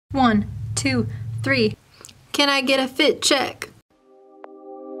1, 2, 3. Can I get a fit check?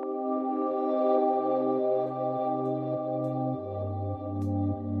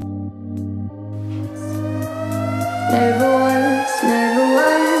 Never once, never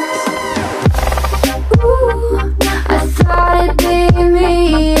once. Ooh, I thought it'd be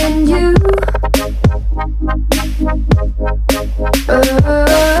me and you.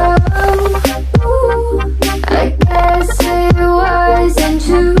 Ooh, I guess it wasn't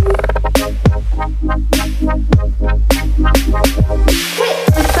true.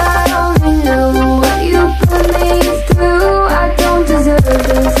 If I only knew what you put me through, I don't deserve this.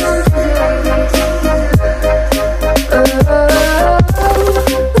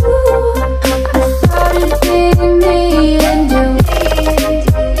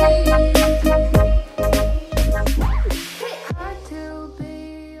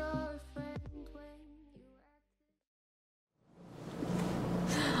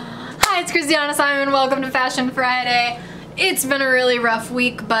 Hi, it's Christiana-Simon. Welcome to Fashion Friday. It's been a really rough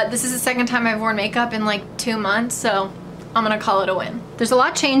week, but this is the second time I've worn makeup in like 2 months, so I'm gonna call it a win. There's a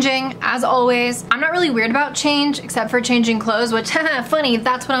lot changing, as always. I'm not really weird about change, except for changing clothes, which, funny,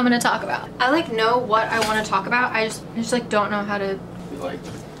 that's what I'm gonna talk about. I like know what I wanna talk about, I just like don't know how to.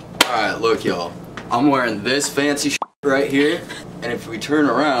 Alright, look y'all. I'm wearing this fancy shit right here, and if we turn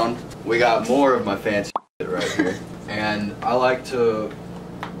around, we got more of my fancy shit right here. And I like to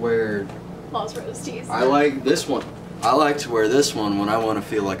wear... Lost Rose tees. I like this one. I like to wear this one when I want to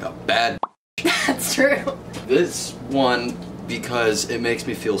feel like a bad That's true. This one because it makes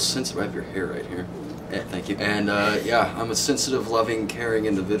me feel sensitive. I have your hair right here. Yeah, thank you. And yeah, I'm a sensitive, loving, caring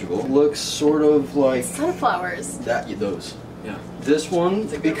individual. Looks sort of like sunflowers. Those. Yeah. This one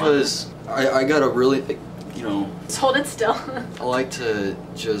because I got a really, you know. Just hold it still. I like to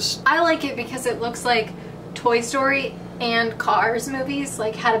just. I like it because it looks like Toy Story and Cars movies,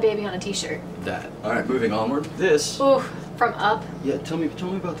 like had a baby on a t-shirt. That. All right, moving onward. This. Ooh, from Up. Yeah, tell me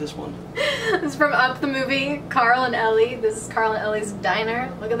about this one. This is from Up the movie, Carl and Ellie. This is Carl and Ellie's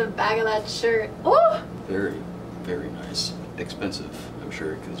diner. Look at the back of that shirt. Ooh! Very, very nice. Expensive, I'm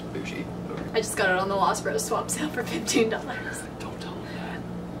sure, because bougie. I just got it on the Lost Rose swap sale for $15. Don't tell them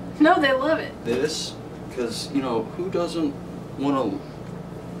that. No, they love it. This, because, you know, who doesn't want to...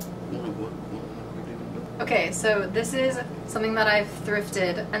 Okay, so this is something that I've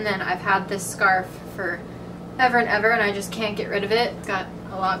thrifted, and then I've had this scarf for ever and ever, and I just can't get rid of it. It's got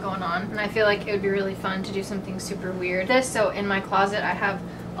a lot going on, and I feel like it would be really fun to do something super weird. So in my closet, I have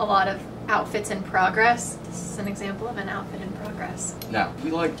a lot of outfits in progress. This is an example of an outfit in progress. Now, we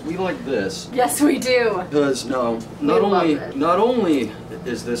like this. Yes, we do. Because not only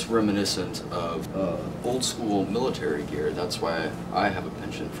is this reminiscent of old school military gear, that's why I have a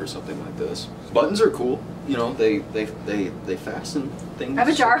penchant for something like this. Buttons are cool. You know, they fasten things. I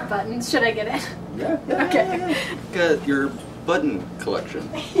have a jar of buttons. Should I get it? Yeah. Okay. Got your button collection.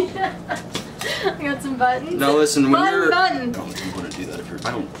 I got some buttons. Now listen, when you're... Button. Oh, do you want to do that if you're...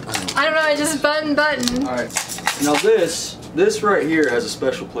 I don't know, I just button. Alright. Now this right here has a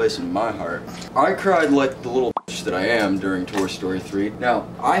special place in my heart. I cried like the little bitch that I am during Toy Story 3. Now,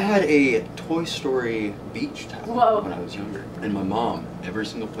 I had a Toy Story beach towel when I was younger. And my mom, every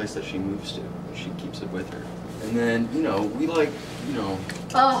single place that she moves to, she keeps it with her. And then, you know, we like, you know...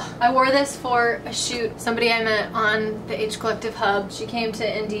 Oh, I wore this for a shoot. Somebody I met on the H Collective Hub. She came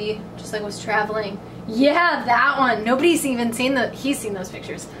to Indy, just like was traveling. Yeah, that one. Nobody's even seen he's seen those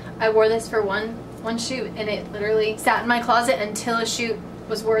pictures. I wore this for one shoot, and it literally sat in my closet until a shoot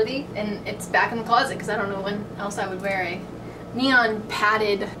was worthy, and it's back in the closet because I don't know when else I would wear a neon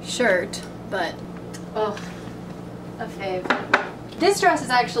padded shirt, but oh, a fave. This dress is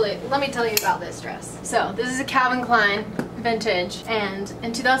actually, let me tell you about this dress. So this is a Calvin Klein vintage, and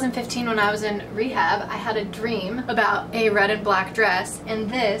in 2015 when I was in rehab, I had a dream about a red and black dress, and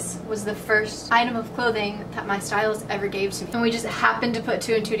this was the first item of clothing that my stylist ever gave to me. And we just happened to put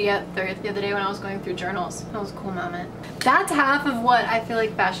 2 and 2 together the other day when I was going through journals. That was a cool moment. That's half of what I feel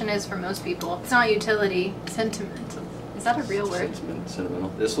like fashion is for most people. It's not utility, sentimental. Is that a real word? Sentimental.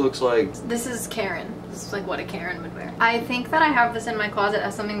 This looks like... This is Karen. This is like what a Karen would wear. I think that I have this in my closet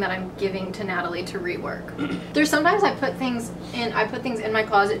as something that I'm giving to Natalie to rework. There's sometimes I put things in my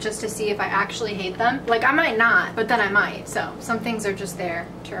closet just to see if I actually hate them. Like I might not, but then I might. So some things are just there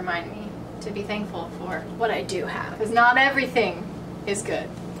to remind me to be thankful for what I do have. Because not everything is good.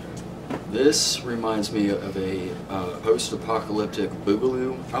 This reminds me of a post-apocalyptic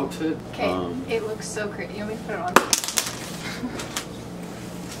boogaloo outfit. Okay, it looks so pretty. You want me to put it on?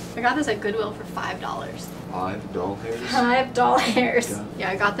 I got this at Goodwill for $5. $5? $5. Yeah,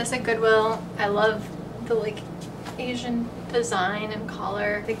 I got this at Goodwill. I love the like Asian design and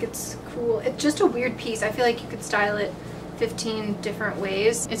collar. I think it's cool. It's just a weird piece. I feel like you could style it 15 different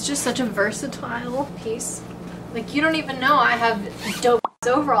ways. It's just such a versatile piece. Like, you don't even know I have dope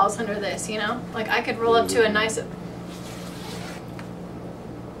overalls under this, you know? Like, I could roll up to a nice...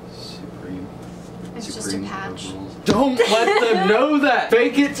 Supreme. It's just a patch. Overalls. Don't let them know that!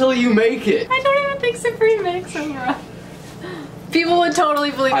 Fake it till you make it! I don't even think Supreme makes them rough. People would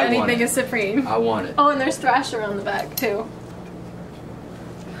totally believe anything is Supreme. I want it. Oh, and there's Thrasher on the back, too.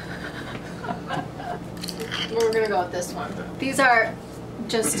 We're gonna go with this one. These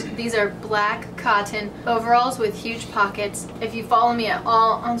are black cotton overalls with huge pockets. If you follow me at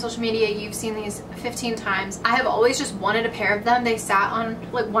all on social media, you've seen these 15 times. I have always just wanted a pair of them. They sat on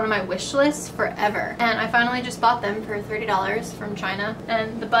like one of my wish lists forever. And I finally just bought them for $30 from China.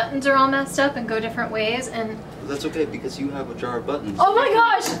 And the buttons are all messed up and go different ways, and that's okay because you have a jar of buttons. oh my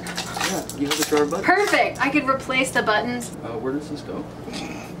gosh! Yeah, you have a jar of buttons. Perfect! I could replace the buttons. Where does this go?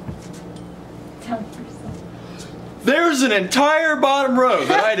 Down first. There's an entire bottom row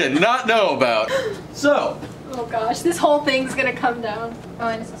that I did not know about. So. Oh gosh, this whole thing's gonna come down. Oh,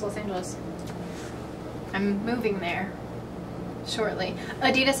 and this is Los Angeles. I'm moving there shortly.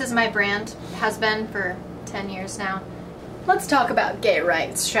 Adidas is my brand, has been for 10 years now. Let's talk about gay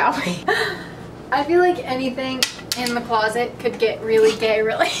rights, shall we? I feel like anything in the closet could get really gay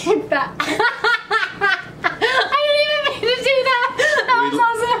really fast. I didn't even mean to do that. That was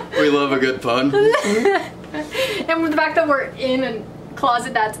awesome. We love a good pun. And with the fact that we're in a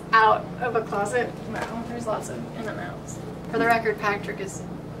closet that's out of a closet, wow, there's lots of in and outs. For the record, Patrick is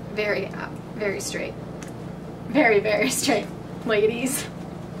very straight. Very, very straight. Ladies.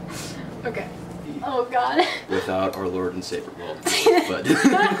 Okay. Oh god. Without our Lord and Savior, well, but.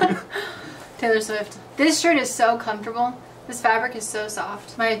 Taylor Swift. This shirt is so comfortable. This fabric is so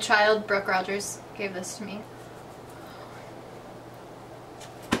soft. My child, Brooke Rogers, gave this to me.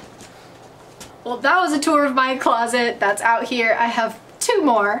 Well, that was a tour of my closet that's out here. I have two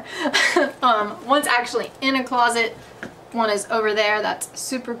more. One's actually in a closet. One is over there. That's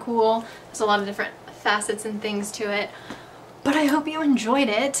super cool. There's a lot of different facets and things to it. But I hope you enjoyed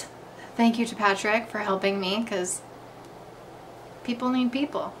it. Thank you to Patrick for helping me, because people need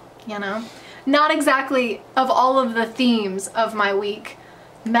people, you know? Not exactly of all of the themes of my week.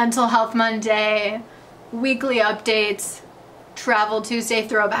 Mental Health Monday, weekly updates, Travel Tuesday,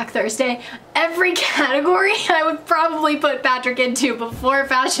 Throwback Thursday. Every category I would probably put Patrick into before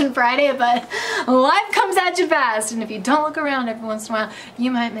Fashion Friday, but life comes at you fast, and if you don't look around every once in a while,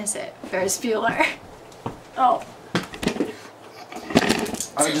 you might miss it. Ferris Bueller. Oh.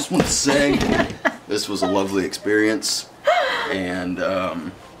 I just want to say this was a lovely experience, and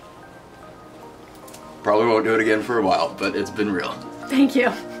probably won't do it again for a while, but it's been real. Thank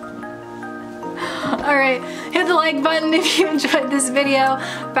you. Alright, hit the like button if you enjoyed this video.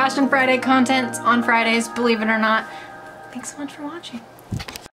 Fashion Friday content on Fridays, believe it or not. Thanks so much for watching.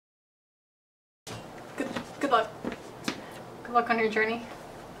 Good luck. Good luck on your journey.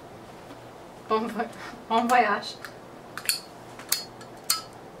 Bon voyage.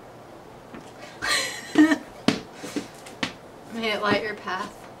 May it light your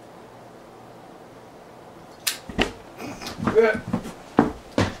path.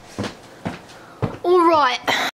 Alright.